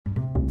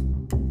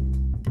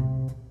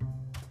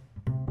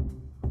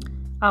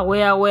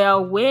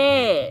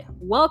Aware.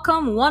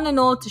 Welcome one and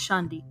all to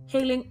Shandi,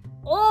 hailing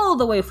all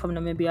the way from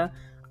Namibia.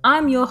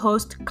 I'm your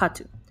host,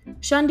 Katu.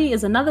 Shandi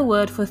is another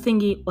word for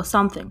thingy or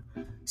something.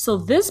 So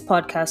this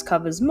podcast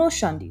covers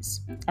most Shandis,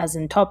 as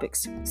in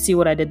topics. See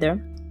what I did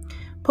there?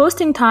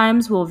 Posting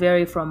times will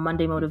vary from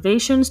Monday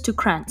motivations to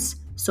crants.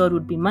 So it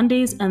would be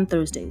Mondays and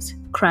Thursdays.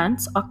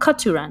 Crants are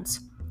Katu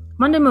rants.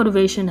 Monday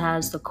motivation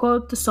has the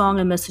quote, the song,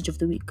 and message of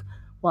the week,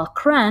 while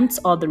crants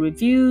are the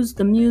reviews,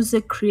 the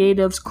music,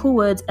 creatives, cool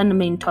words, and the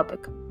main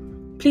topic.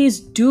 Please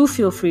do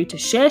feel free to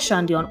share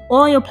Shandi on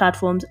all your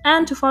platforms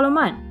and to follow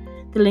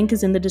mine. The link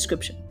is in the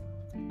description.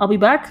 I'll be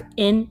back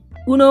in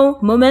uno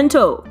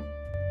momento.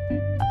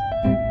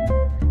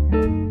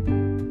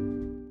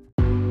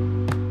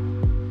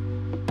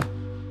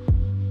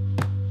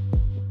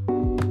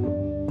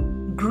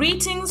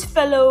 Greetings,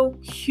 fellow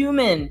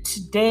human.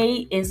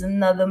 Today is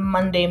another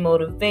Monday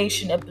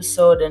motivation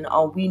episode, and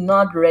are we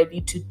not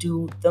ready to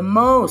do the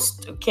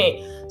most?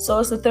 Okay, so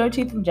it's the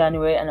 13th of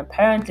January, and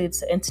apparently it's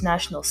the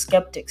International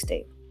Skeptics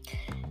Day.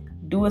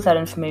 Do with that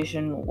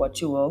information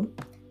what you will.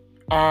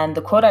 And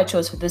the quote I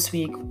chose for this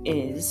week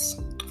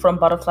is from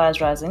Butterflies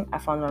Rising. I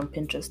found it on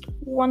Pinterest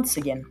once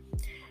again.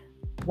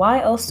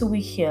 Why else do we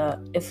here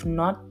if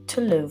not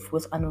to live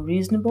with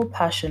unreasonable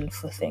passion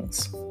for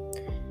things?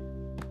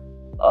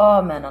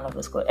 Oh man, I love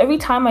this quote. Every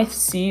time I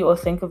see or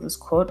think of this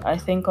quote, I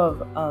think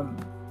of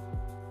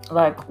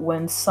like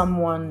when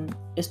someone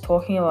is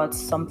talking about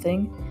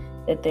something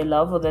that they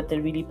love or that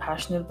they're really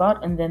passionate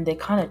about, and then they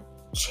kind of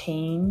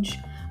change,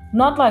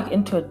 not like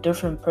into a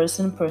different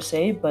person per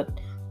se, but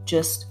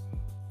just,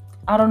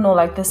 I don't know,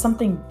 like there's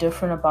something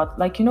different about,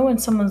 like, you know, when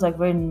someone's like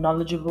very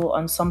knowledgeable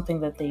on something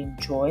that they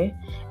enjoy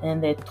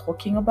and they're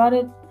talking about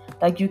it,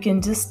 like you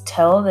can just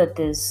tell that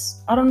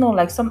there's, I don't know,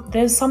 like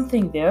there's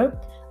something there.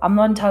 I'm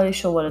not entirely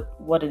sure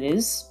what it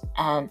is,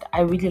 and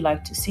I really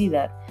like to see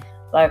that.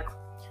 Like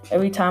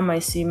every time I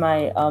see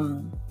my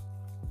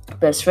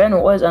best friend, who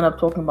always end up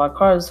talking about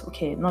cars.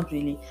 Okay, not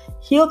really.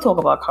 He'll talk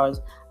about cars.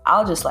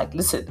 I'll just like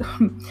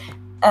listen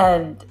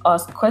and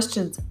ask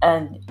questions,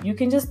 and you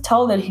can just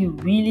tell that he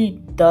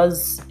really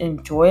does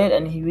enjoy it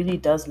and he really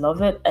does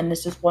love it, and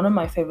it's just one of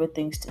my favorite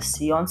things to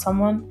see on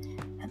someone.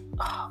 And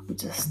we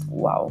just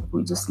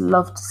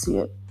love to see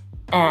it.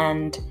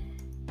 And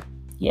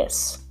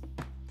yes.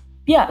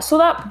 Yeah, so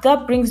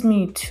that brings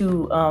me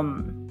to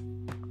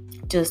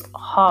just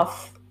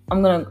half.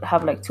 I'm going to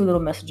have like two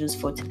little messages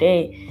for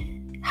today.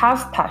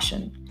 Have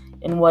passion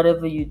in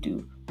whatever you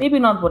do. Maybe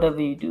not whatever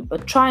you do,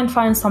 but try and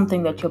find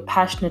something that you're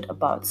passionate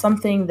about,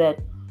 something that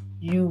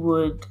you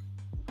would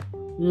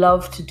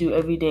love to do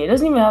every day. It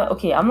doesn't even have,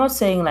 okay, I'm not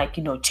saying like,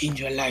 you know,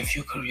 change your life,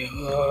 your career.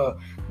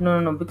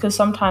 No, because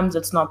sometimes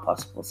it's not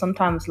possible.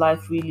 Sometimes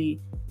life really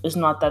is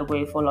not that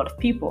way for a lot of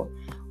people.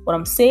 What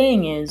I'm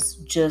saying is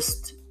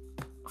just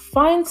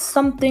find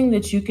something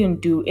that you can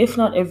do, if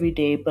not every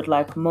day, but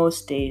like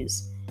most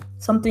days,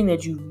 something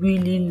that you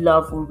really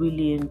love or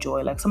really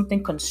enjoy, like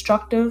something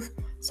constructive,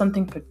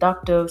 something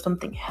productive,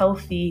 something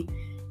healthy,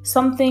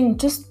 something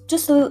just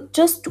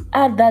to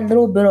add that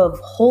little bit of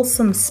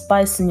wholesome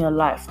spice in your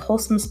life.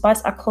 Wholesome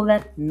spice, I call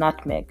that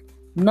nutmeg.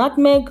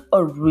 Nutmeg,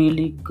 a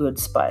really good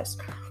spice.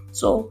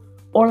 So,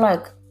 or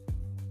like,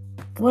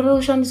 what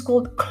else is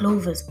called?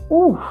 Clovers.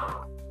 Ooh,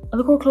 are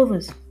they called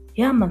clovers?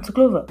 Yeah, man, it's a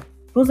clover.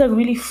 Those like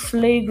really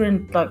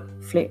flagrant, like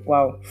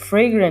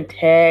fragrant,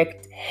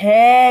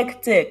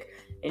 hectic.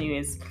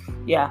 Anyways,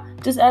 yeah,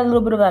 just add a little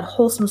bit of that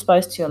wholesome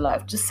spice to your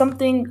life. Just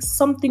something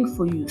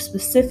for you,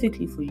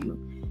 specifically for you.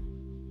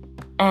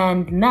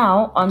 And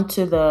now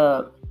onto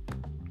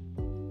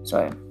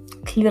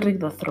clearing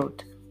the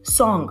throat.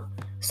 Song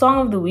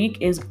of the week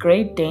is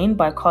Great Dane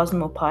by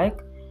Cosmo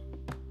Pike.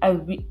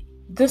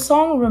 This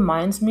song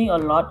reminds me a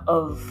lot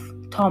of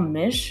Tom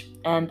Misch,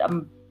 and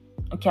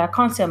I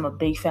can't say I'm a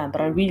big fan,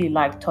 but I really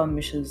like Tom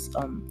Misch's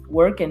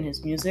work and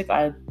his music.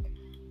 I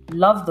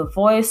love the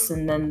voice,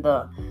 and then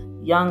the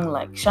young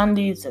like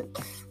Shandis, and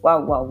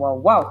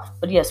wow.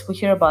 But yes, we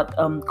hear about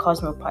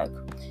Cosmo Pike.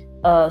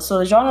 So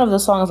the genre of the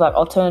song is like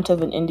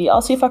alternative and indie. I'll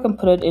see if I can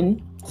put it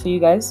in for you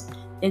guys.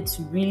 It's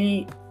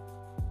really,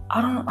 I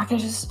don't know, like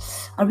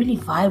I really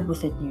vibe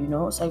with it, you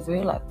know. It's like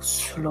very like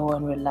slow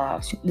and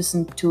relaxed. You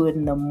listen to it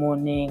in the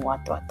morning,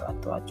 what,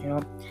 you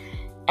know.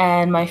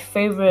 And my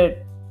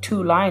favorite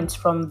 2 lines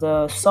from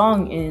the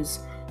song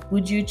is,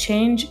 would you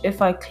change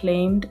if I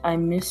claimed I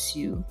miss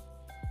you?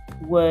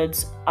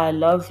 Words I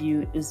love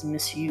you is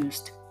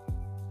misused.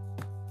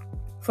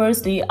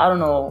 Firstly, I don't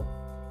know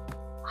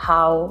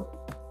how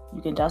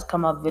you can just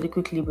come up very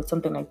quickly with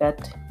something like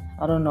that.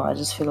 I don't know. I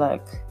just feel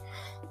like,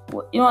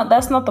 you know what,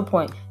 that's not the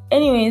point.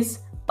 Anyways,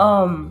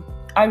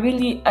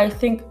 I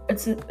think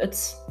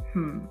it's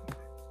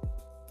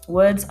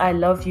words I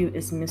love you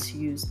is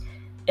misused.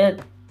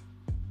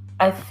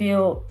 I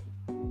feel,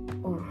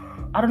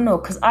 I don't know,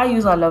 because I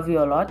use I love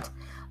you a lot.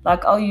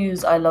 Like I'll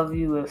use I love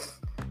you with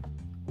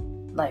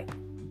like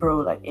bro,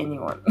 like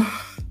anyone.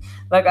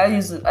 Like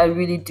I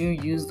really do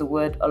use the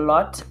word a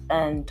lot,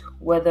 and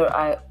whether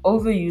I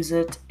overuse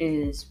it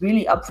is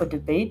really up for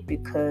debate,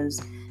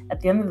 because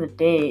at the end of the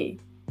day,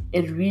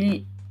 it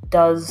really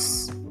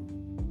does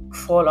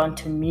fall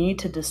onto me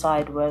to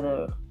decide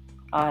whether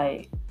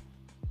I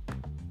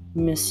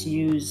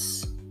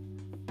misuse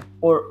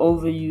or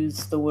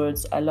overuse the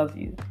words I love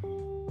you.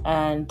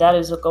 And that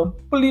is a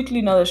completely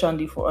another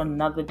Shandi for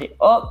another day.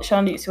 Oh,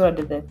 Shandi, see what I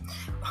did there?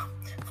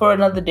 For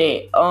another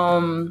day.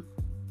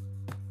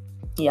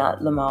 Yeah,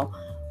 Lamau.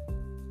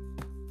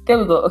 There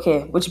we go.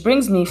 Okay, which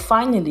brings me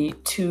finally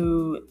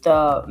to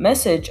the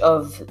message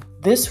of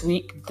this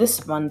week,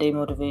 this Monday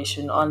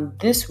motivation on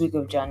this week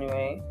of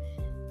January.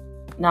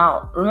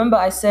 Now, remember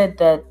I said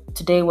that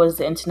today was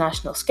the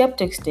International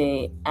Skeptics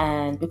Day,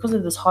 and because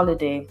of this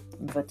holiday,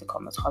 inverted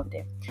commas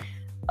holiday,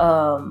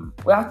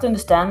 we have to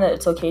understand that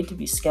it's okay to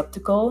be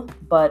skeptical,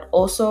 but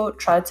also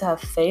try to have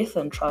faith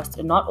and trust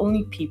in not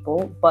only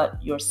people,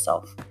 but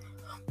yourself.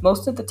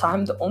 Most of the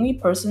time, the only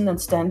person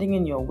that's standing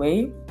in your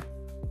way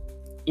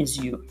is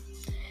you.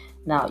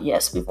 Now,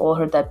 yes, we've all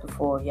heard that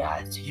before. Yeah,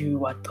 it's you,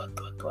 what.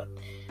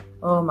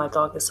 Oh, my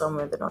dog is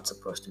somewhere they're not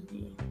supposed to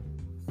be.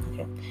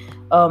 Okay.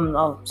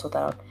 I'll sort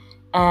that out.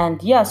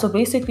 And yeah, so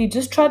basically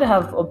just try to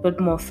have a bit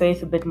more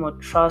faith, a bit more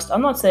trust.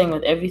 I'm not saying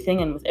with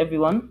everything and with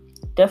everyone.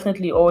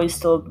 Definitely always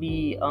still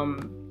be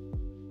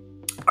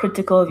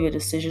critical of your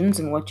decisions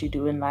and what you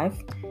do in life.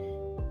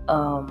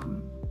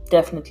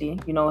 Definitely,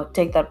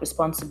 take that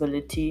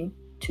responsibility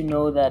to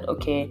know that,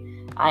 okay,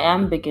 I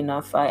am big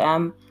enough, I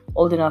am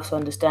old enough to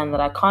understand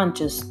that I can't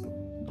just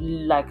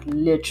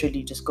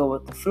literally just go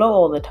with the flow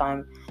all the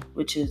time,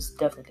 which is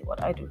definitely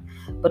what I do,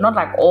 but not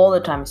all the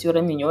time. See what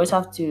I mean? You always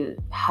have to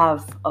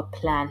have a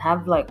plan,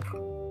 have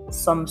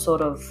some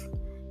sort of,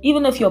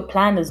 even if your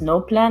plan is no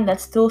plan,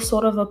 that's still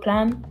sort of a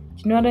plan.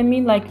 Do you know what I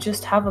mean?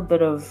 Just have a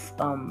bit of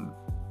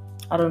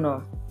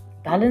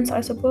balance,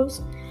 I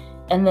suppose.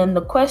 And then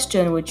the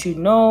question, which I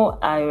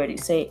already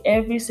say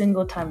every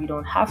single time, you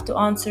don't have to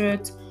answer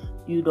it,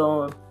 you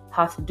don't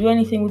have to do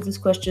anything with this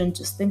question,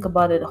 just think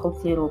about it.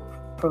 Hopefully it'll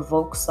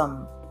provoke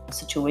some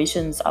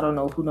situations, I don't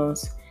know, who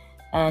knows.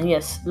 And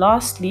yes,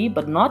 lastly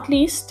but not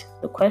least,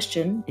 the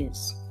question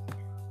is,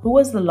 who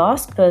was the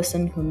last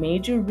person who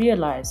made you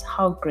realize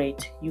how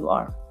great you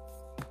are?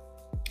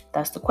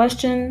 That's the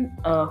question.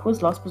 Who was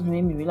the last person who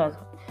made me realize?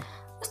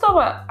 Let's talk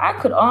about, I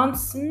could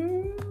answer.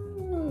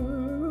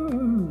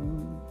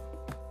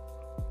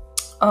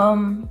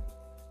 Who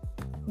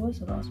was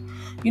the last?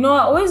 I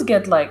always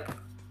get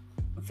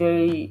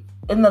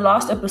in the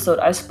last episode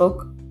I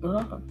spoke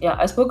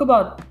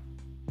about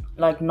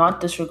not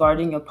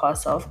disregarding your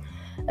past self,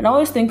 and I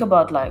always think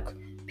about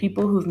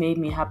people who've made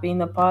me happy in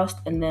the past,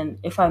 and then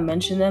if I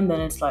mention them,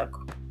 then it's and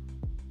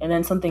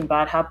then something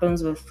bad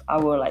happens with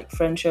our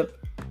friendship,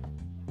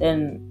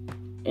 then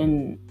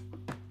in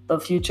the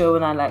future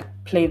when I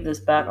play this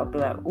back, I'll be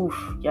oof,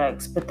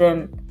 yikes. But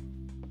then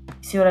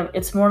see what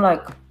it's more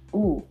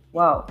ooh,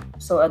 wow,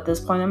 so at this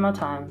point in my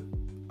time,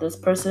 this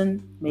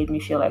person made me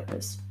feel like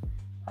this.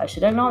 I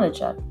should acknowledge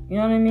that. You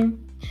know what I mean?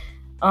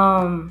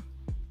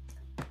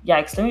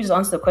 Yikes, let me just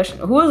answer the question.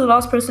 Who was the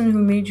last person who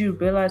made you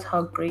realize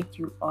how great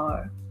you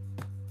are?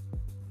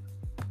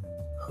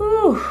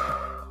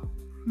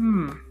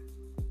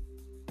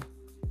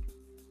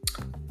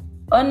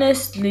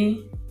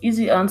 Honestly,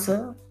 easy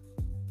answer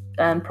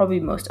and probably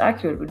most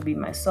accurate would be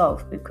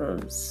myself,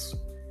 because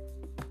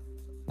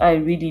I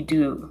really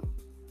do.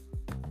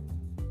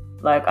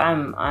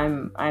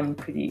 I'm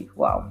pretty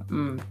wow.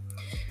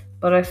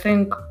 But I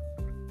think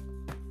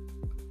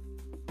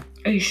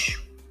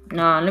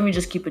let me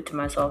just keep it to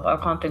myself. I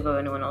can't think of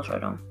anyone else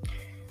right now.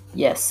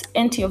 Yes,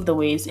 NT of the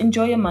ways.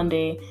 Enjoy your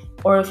Monday,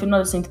 or if you're not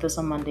listening to this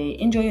on Monday,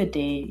 enjoy your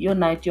day, your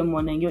night, your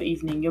morning, your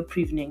evening, your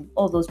pre-evening,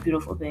 all those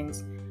beautiful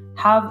things.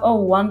 Have a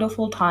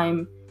wonderful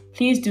time.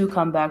 Please do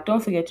come back.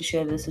 Don't forget to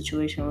share this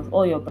situation with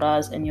all your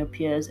bras and your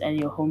peers and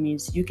your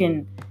homies. You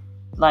can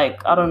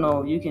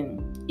you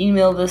can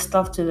email this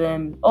stuff to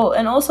them. Oh,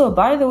 and also,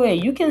 by the way,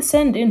 you can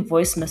send in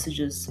voice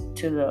messages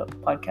to the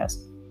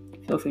podcast.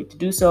 Feel free to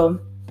do so.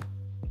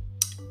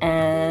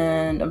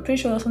 And I'm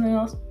pretty sure there's something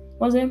else.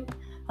 Was it?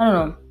 I don't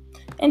know.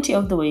 NT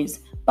of the ways.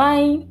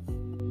 Bye.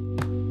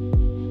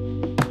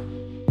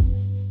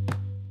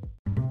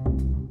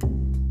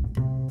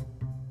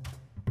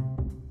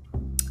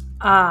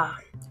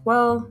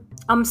 Well,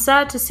 I'm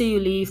sad to see you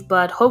leave,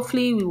 but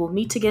hopefully we will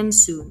meet again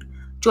soon.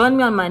 Join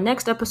me on my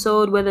next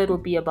episode, whether it will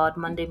be about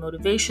Monday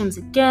motivations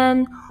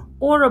again,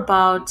 or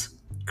about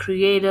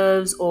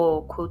creatives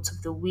or quotes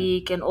of the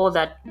week and all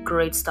that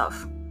great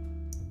stuff.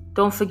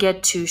 Don't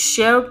forget to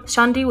share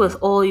Shandi with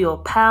all your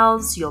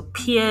pals, your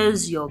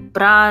peers, your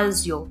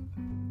bras, your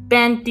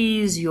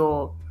panties,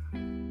 your,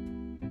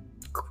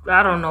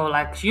 I don't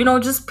know,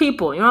 just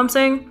people, you know what I'm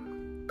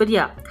saying? But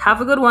yeah,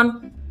 have a good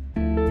one.